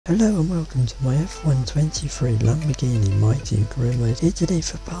Hello and welcome to my F123 Lamborghini Mighty Career Mode here today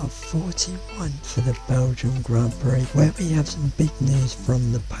for part 41 for the Belgium Grand Prix, where we have some big news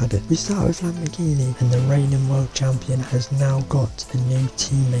from the paddock. We start with Lamborghini, and the reigning world champion has now got a new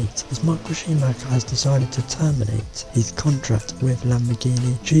teammate, as Micheal Schumacher has decided to terminate his contract with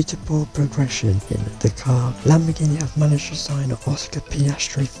Lamborghini due to poor progression in the car. Lamborghini have managed to sign Oscar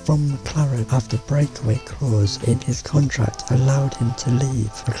Piastri from McLaren after breakaway clause in his contract allowed him to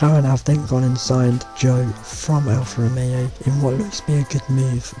leave. McLaren have then gone and signed Joe from Alfa Romeo in what looks to be a good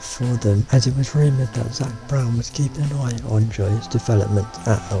move for them, as it was rumoured that HBrown was keeping an eye on Joe's development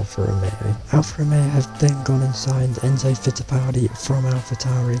at Alfa Romeo. Alfa Romeo have then gone and signed Enzo Fittipaldi from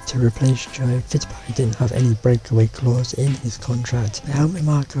AlphaTauri to replace Joe. Fittipaldi didn't have any breakaway clause in his contract. Helmut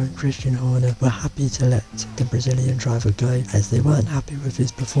Marko and Christian Horner were happy to let the Brazilian driver go, as they weren't happy with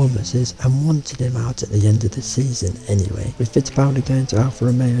his performances and wanted him out at the end of the season anyway. With Fittipaldi going to Alfa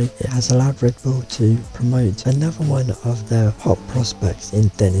Romeo, it has allowed Red Bull to promote another one of their hot prospects in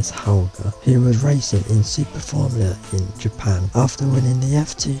Dennis Hauger, who was racing in Super Formula in Japan after winning the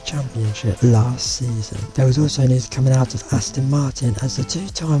F2 championship last season. There was also news coming out of Aston Martin, as the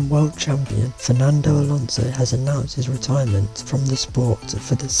two-time world champion Fernando Alonso has announced his retirement from the sport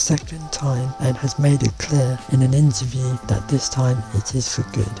for the second time and has made it clear in an interview that this time it is for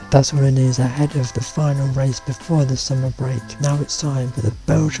good. That's all the news ahead of the final race before the summer break. Now it's time for the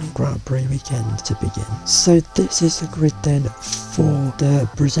Belgium Grand Prix weekend to begin. So this is the grid then for the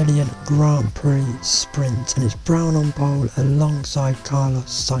Brazilian Grand Prix sprint, and it's Brown on pole alongside Carlos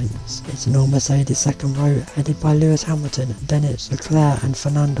Sainz. It's an all Mercedes second row headed by Lewis Hamilton, then it's Leclerc and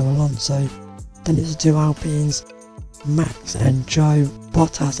Fernando Alonso, then it's the two Alpines, Max and Joe,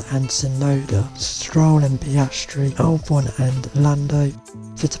 Bottas and Tsunoda, Stroll and Piastri, Albon and Lando,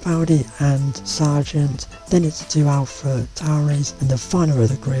 Fittipaldi and Sargent, then it's the two Alpha Tauris, and the final of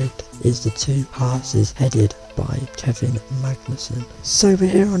the grid is the two HAASes headed by Kevin Magnussen. So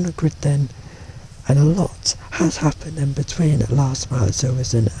we're here on the grid then, and a lot has happened in between last time at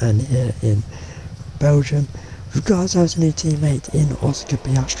Silverstone and here in Belgium. We've got ourselves a new teammate in Oscar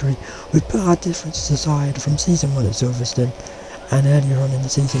Piastri. We've put our differences aside from season 1 at Silverstone and earlier on in the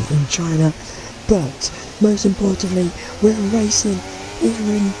season in China, but most importantly we're racing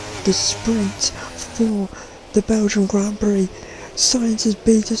here in the sprint for the Belgian Grand Prix. Sainz has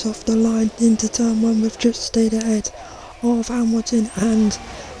beat us off the line into turn 1. We've just stayed ahead of Hamilton and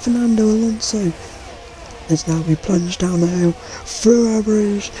Fernando Alonso. As now we plunge down the hill through our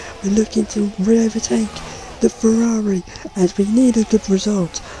Rouge, we're looking to re-overtake the Ferrari, as we need a good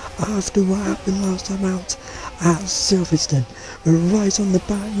result after what happened last time out at Silverstone. We're right on the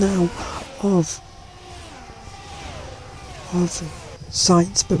back now of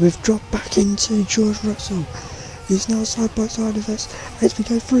Sainz, but we've dropped back into George Russell, who's now side by side of us. As we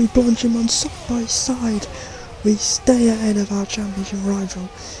go through Blanchimont side by side, we stay ahead of our championship rival,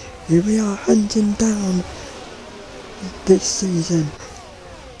 who we are hunting down this season.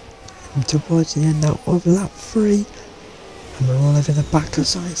 And towards the end now of lap 3, and we're all over the back of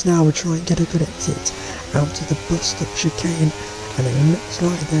Sainz now. We're trying to get a good exit out of the bust-up chicane, and it looks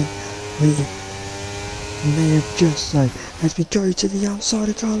like that we may have just so, as we go to the outside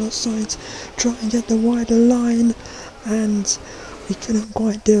of Carlos Sainz, try and get the wider line, and we couldn't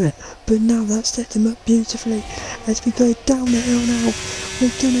quite do it, but now that set him up beautifully. As we go down the hill now,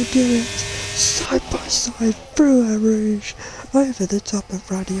 we're gonna do it side by side through our Rouge, over the top of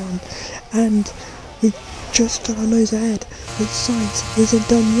Radion, and we just got our nose ahead, but Sainz isn't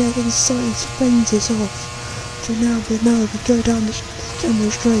done yet, and Sainz fends us off for now. But now we go down the camera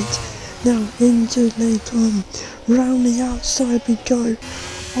straight, now into Lacombe, round the outside we go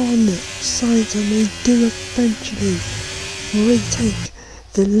on Sainz, and we do eventually retake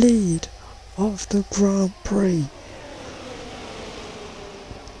the lead of the Grand Prix.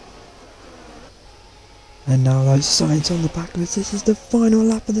 And now those Sainz on the back of us. This is the final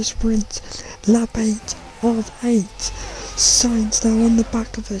lap of the sprint, lap 8 of 8. Sainz now on the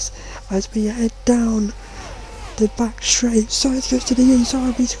back of us as we head down the back straight. Sainz goes to the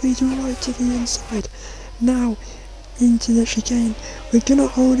inside, we squeeze right to the inside. Now into the chicane, we're gonna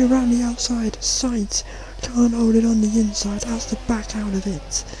hold it around the outside. Sainz can't hold it on the inside, has to back out of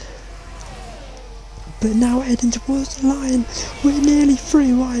it. But now heading towards the line, we're nearly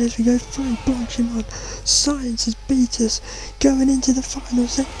 3 wide as we go through Blanchimont. Sainz has beat us going into the final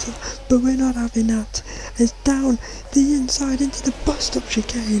sector, but we're not having that. As down the inside into the bust-up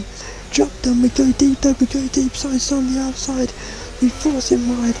chicane, drop down, we go deep, Sainz on the outside. We force him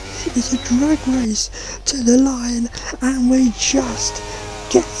wide. It's a drag race to the line, and we just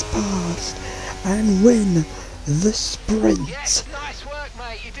get past and win the sprint. Yes, nice work, mate.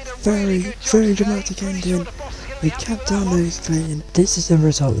 very dramatic ending. We kept our nose clean. This is the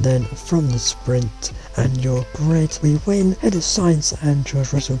result then from the sprint and your grid. We win. It is Sainz and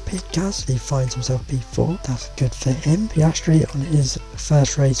George Russell pit gas. He finds himself P4. That's good for him. Piastri on his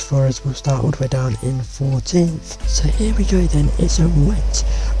first race for us will start all the way down in 14th. So here we go then. It's a wet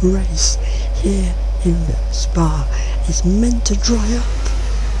race here in Spa. It's meant to dry up,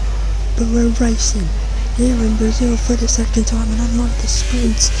 but we're racing here in Brazil for the second time, and unlike the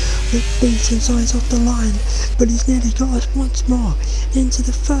sprints, we're beating Sainz off the line, but he's nearly got us once more into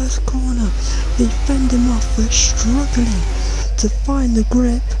the first corner. We fend him off. We're struggling to find the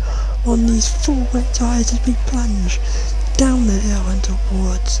grip on these full wet tyres as we plunge down the hill and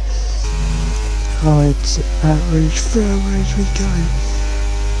towards resvere as we go.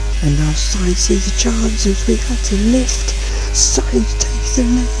 And now Sainz sees a chance as we had to lift. Sainz takes the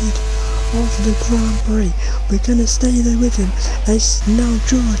lead of the Grand Prix. We're going to stay there with him as now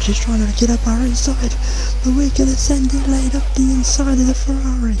George is trying to get up our inside, but we're going to send it late up the inside of the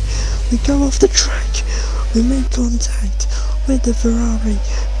Ferrari. We go off the track, we make contact with the Ferrari.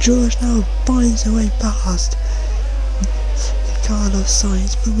 George now finds a way past Carlos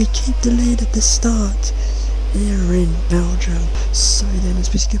Sainz, but we keep the lead at the start here in Belgium. So then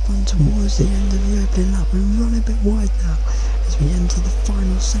as we skip on towards the end of the opening lap, we run a bit wide now as we enter the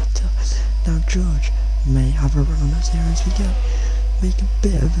final sector. Now George may have a run on us here as we go. Make a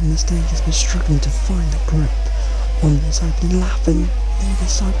bit of a mistake as we're struggling to find the grip on this opening lap and maybe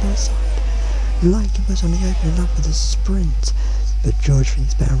side by side like it was on the opening lap with the sprint, but George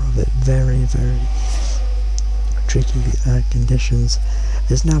thinks better of it. Very tricky conditions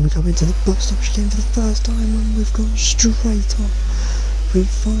as now we go into the bus stop chicane for the first time and we've gone straight on. We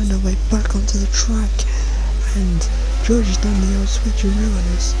find our way back onto the track and George has done the old switcheroo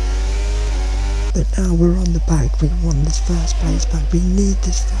on us. But now we're on the back. We want this first place back. We need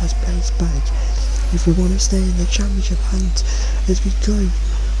this first place back if we want to stay in the championship hunt as we go.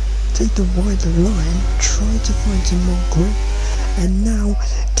 Take the wider line, try to find some more grip, and now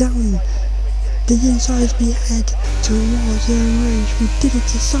down the inside as we head towards the Rouge. We did it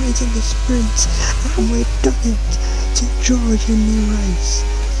to Sainz in the sprint, and we've done it to George in the race.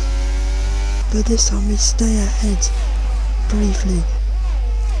 But this time we stay ahead briefly.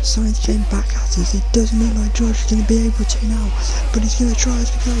 Sainz came back at us. It doesn't look like George is going to be able to now, but he's going to try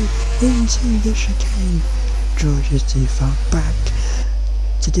as we go into the chicane. George is too far back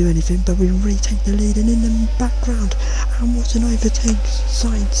to do anything, but we retake the lead, and in the background Hamilton overtakes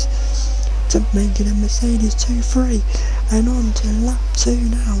Sainz to make it a Mercedes 2-3, and on to lap 2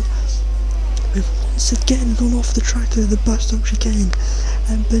 now. We've once again gone off the track of the bus stop chicane,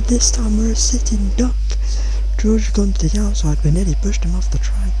 but this time we're a sitting duck. George has gone to the outside. We nearly pushed him off the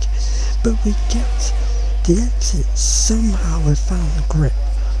track, but we get the exit. Somehow we've found the grip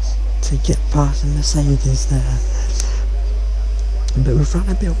to get past the Mercedes there, but we've run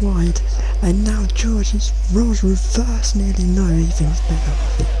a bit wide, and now George's roles reverse. Nearly no, he thinks better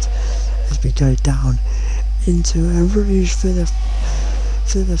of it as we go down into a Rouge for the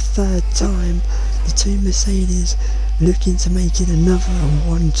third time. The two Mercedes looking to make it another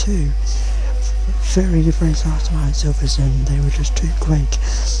 1-2. Very good race last time at Silverstone. They were just too quick.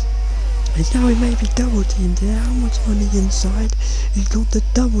 And now we may be double teamed here. Hamilton on the inside. He's got the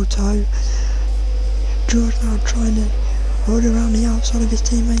double toe. George now trying to hold around the outside of his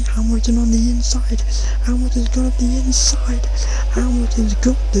teammate. Hamilton on the inside. Hamilton's got up the inside. Hamilton's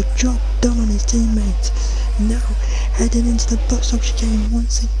got the job done on his teammate. Now heading into the bus stop chicane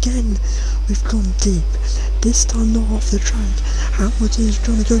once again. We've gone deep. This time not off the track. Hamilton's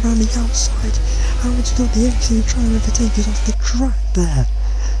trying to go around the outside. Hamilton's got the exit trying to overtake us off the track there.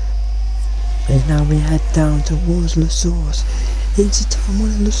 And now we head down towards La Source. Into turn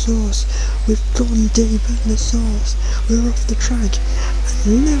 1 at La Source. We've gone deep at La Source. We're off the track.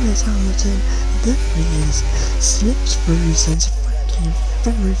 And Lewis Hamilton, there he is, slips through, says thank you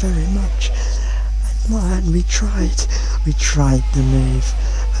very much. And we tried the move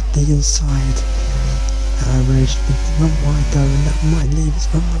at the inside. Rouge, we run wide though, and that might leave us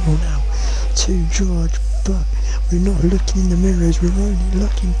vulnerable now to George, but we're not looking in the mirrors, we're only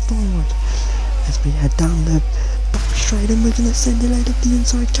looking forward as we head down the back straight, and we're going to send it late up the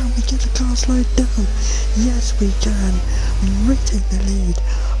inside. Can we get the car slowed down? Yes we can. We retake the lead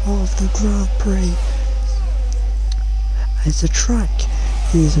of the Grand Prix as the track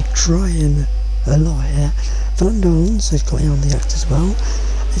is drying a lot here. Fernando Alonso's got in on the act as well,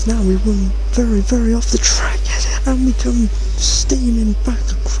 as now we run very off the track and we come steaming back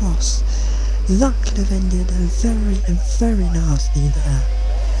across. That could have ended very nasty there,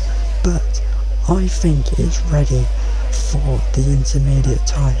 but I think it's ready for the intermediate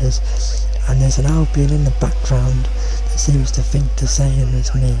tyres, and there's an Albion in the background that seems to think the same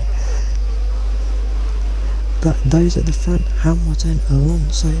as me. But those at the front, Hamilton,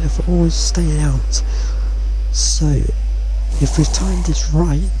 Alonso, have always stayed out. So if we've timed this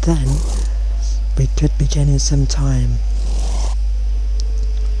right, then we could be getting some time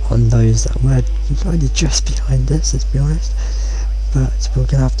on those that were only just behind us, let's be honest. But we're going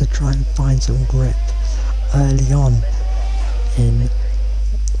to have to try and find some grip early on in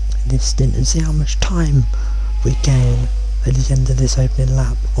this stint and see how much time we gain at the end of this opening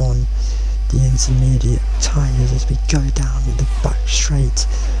lap on the intermediate tyres as we go down the back straight.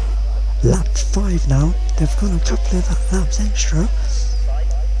 Lap 5 now, they've got a couple of laps extra.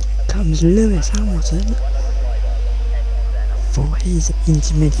 Comes Lewis Hamilton for his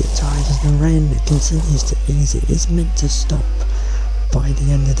intermediate tyres as the rain continues to ease. It is meant to stop by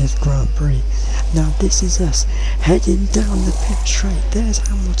the end of this Grand Prix. Now this is us heading down the pit straight. There's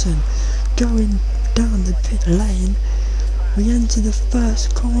Hamilton going down the pit lane. We enter the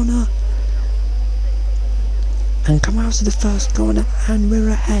first corner and come out of the first corner, and we're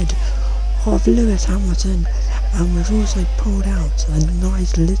ahead of Lewis Hamilton, and we've also pulled out a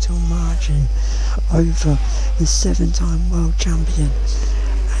nice little margin over the 7-time world champion.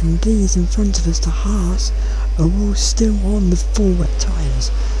 And these in front of us, the HAAS, are all still on the full wet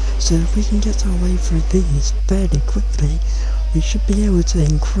tyres, so if we can get our way through these fairly quickly, we should be able to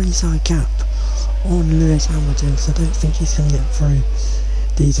increase our gap on Lewis Hamilton, because I don't think he's going to get through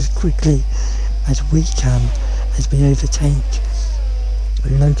these as quickly as we can, as we overtake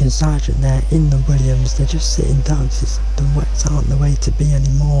Logan Sargent there in the Williams. They're just sitting ducks, the wets aren't the way to be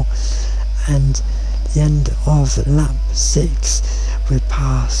anymore, and the end of lap 6 we're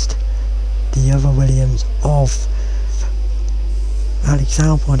past the other Williams of Alex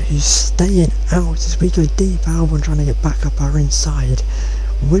Albon, who's staying out as we go deep. Albon trying to get back up our inside.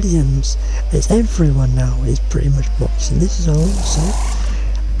 Williams, it's everyone now is pretty much boxing. This is Alonso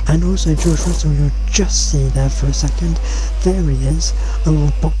and also George Russell, you'll just see there for a second. There he is,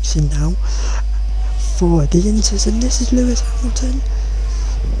 all boxing now for the Inters, and this is Lewis Hamilton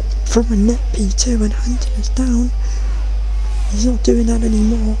from a net P2 and hunting us down. He's not doing that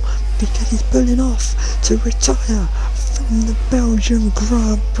anymore because he's pulling off to retire from the Belgium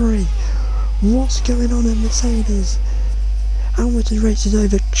Grand Prix. What's going on in Mercedes? Hamilton races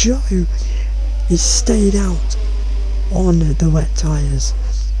over. Joe is stayed out on the wet tyres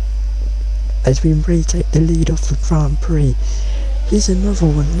as we retake the lead off the Grand Prix. Here's another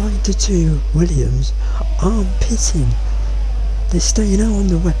one, like the two Williams aren't pitting. They're staying out on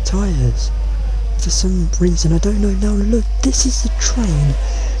the wet tyres for some reason, I don't know. Now look, this is the train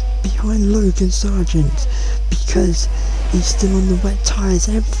behind Logan Sargent because he's still on the wet tyres.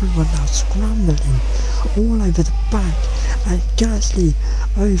 Everyone now scrambling all over the back as Gasly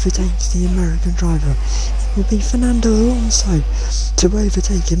overtakes the American driver. It will be Fernando Alonso to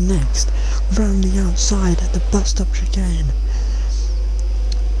overtake him next, round the outside at the bus stop chicane.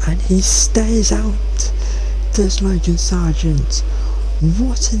 And he stays out, does Logan Sargent.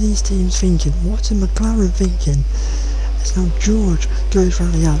 What are these teams thinking? What are McLaren thinking? As now George goes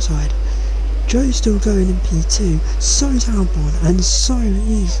round the outside. Joe's still going in P2, so is Albon, and so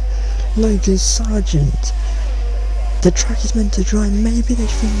is Logan Sargent. The track is meant to dry. Maybe they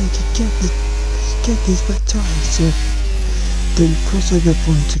think they could get these wet tyres to the crossover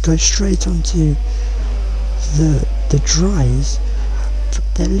point to go straight onto the dries. But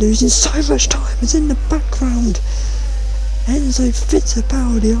they're losing so much time. It's in the background. Enzo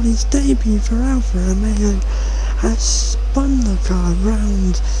Fittipaldi on his debut for Alfa Romeo has spun the car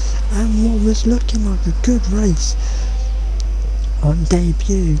round, and what was looking like a good race on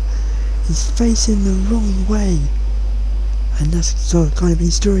debut is facing the wrong way, and that's sort of kind of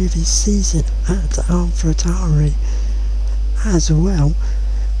the story of his season at Alfa Tauri as well.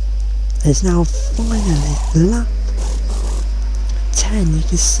 It's now finally lap 10. You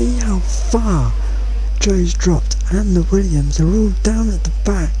can see how far Joe's dropped, and the Williams are all down at the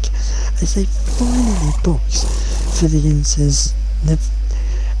back as they finally box for the Inters.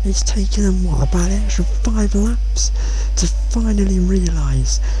 It's taken them, what, about an extra 5 laps to finally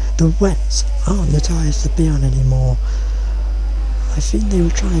realise the wets aren't the tyres to be on anymore. I think they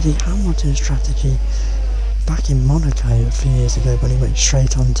were trying to do Hamilton's strategy back in Monaco a few years ago when he went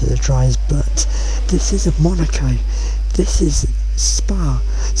straight onto the dries, but this isn't Monaco, this is Spa.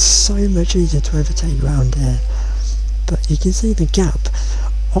 So much easier to overtake round here. But you can see the gap.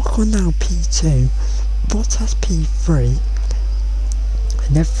 Ocon now P2, Bottas P3,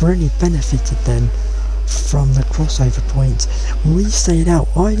 and they've really benefited then from the crossover point. We stayed out.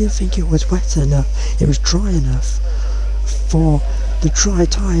 I didn't think it was wet enough, it was dry enough for the dry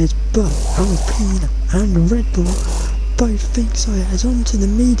tyres, but Alpine and Red Bull both think so, as onto the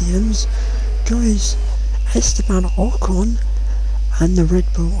mediums goes Esteban Ocon and the Red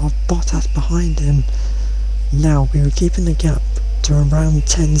Bull of Bottas behind him. Now we were keeping the gap to around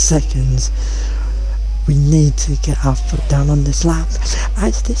 10 seconds. We need to get our foot down on this lap,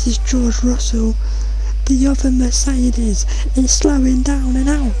 as this is George Russell. The other Mercedes is slowing down and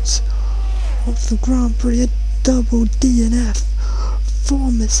out of the Grand Prix. A double DNF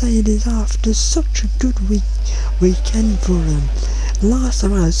for Mercedes after such a good weekend for them. Last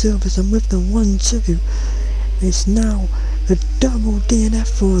time out of Silverstone with the 1-2, it's now a double DNF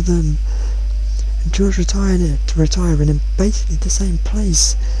for them. And George retiring in basically the same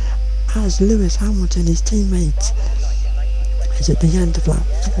place as Lewis Hamilton, his teammate. As at the end of lap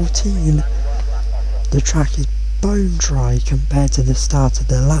 14, the track is bone dry compared to the start of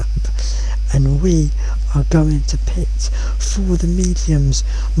the lap, and we are going to pit for the mediums.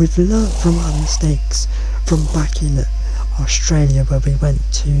 We've learnt from our mistakes from back in Australia, where we went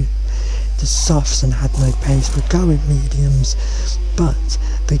to the softs and had no pace. We're going mediums, but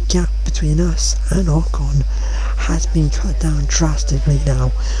the gap between us and Ocon has been cut down drastically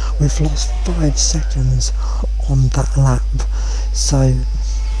now. We've lost 5 seconds on that lap, so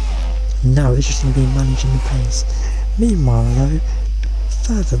now it's just going to be managing the pace. Meanwhile though,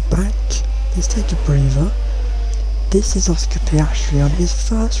 further back, let's take a breather. This is Oscar Piastri on his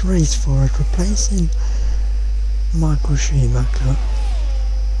first race for it, replacing Micheal Schumacher.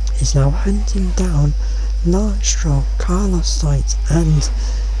 He's now hunting down Lance Stroll, Carlos Sainz and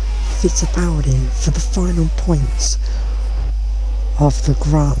Fittipaldi for the final points of the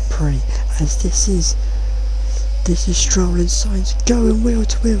Grand Prix, as this is Stroll and Sainz going wheel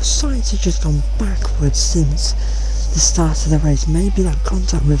to wheel. Sainz has just gone backwards since the start of the race. Maybe that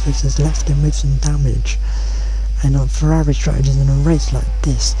contact with us has left him with some damage, and on Ferrari strategies in a race like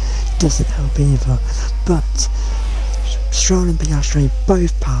this doesn't help either. But Stroll and Piastri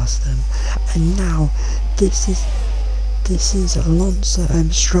both passed them, and now this is Alonso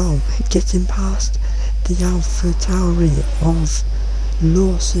and Stroll getting past the AlphaTauri of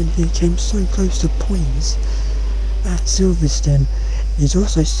Lawson, who came so close to points at Silverstone. He's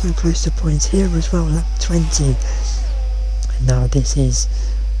also so close to points here as well, lap 20. And now this is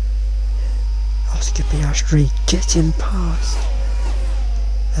Oscar Piastri getting past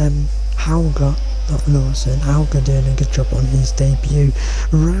Hauger, not Lawson. Hauger doing a good job on his debut.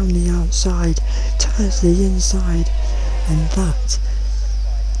 Around the outside, turns to the inside, and that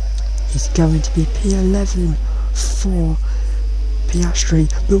is going to be P11 for Piastri.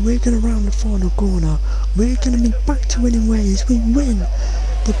 But we're going to round the final corner. We're going to be back to winning ways. We win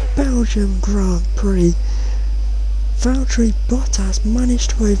the Belgium Grand Prix. Valtteri Bottas managed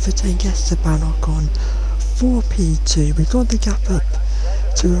to overtake Esteban Ocon for P2. We got the gap up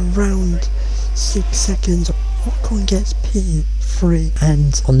to around 6 seconds. Ocon gets P3,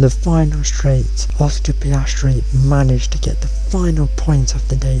 and on the final straight, Oscar Piastri managed to get the final point of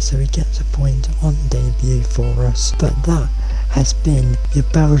the day, so he gets a point on debut for us. But that has been your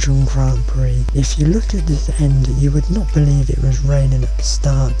Belgian Grand Prix. If you look at this end, you would not believe it was raining at the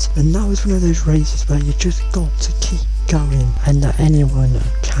start, and that was one of those races where you just got to keep going, and that anyone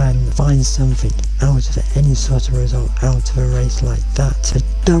can find something out of it, any sort of result out of a race like that. A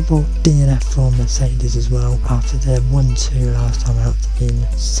double DNF for Mercedes as well after their 1-2 last time out in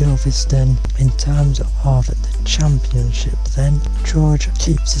Silverstone. In terms of the championship then, George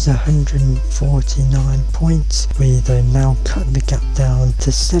keeps his 149 points. We though now cut the gap down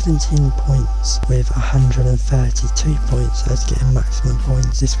to 17 points with 132 points as getting maximum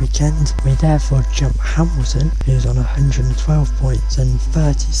points this weekend. We therefore jump Hamilton, who's on 112 points and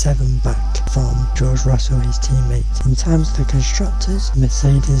 37 back from George Russell, his teammate. In terms of the constructors,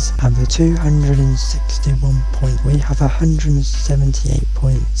 Mercedes have a 261 point. We have 178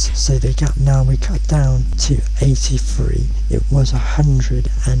 points, so the gap now we cut down to 83. It was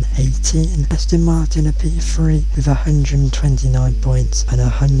 118. Aston Martin a P3 with 129 points and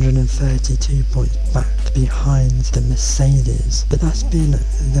 132 points back behind the Mercedes. But that's been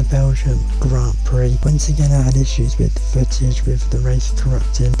the Belgium Grand Prix. Once again I had issues with footage with the race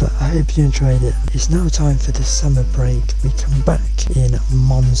corrupting, but I hope you enjoyed it. It's now time for the summer break. We come back in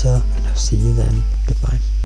Monza, and I'll see you then. Goodbye.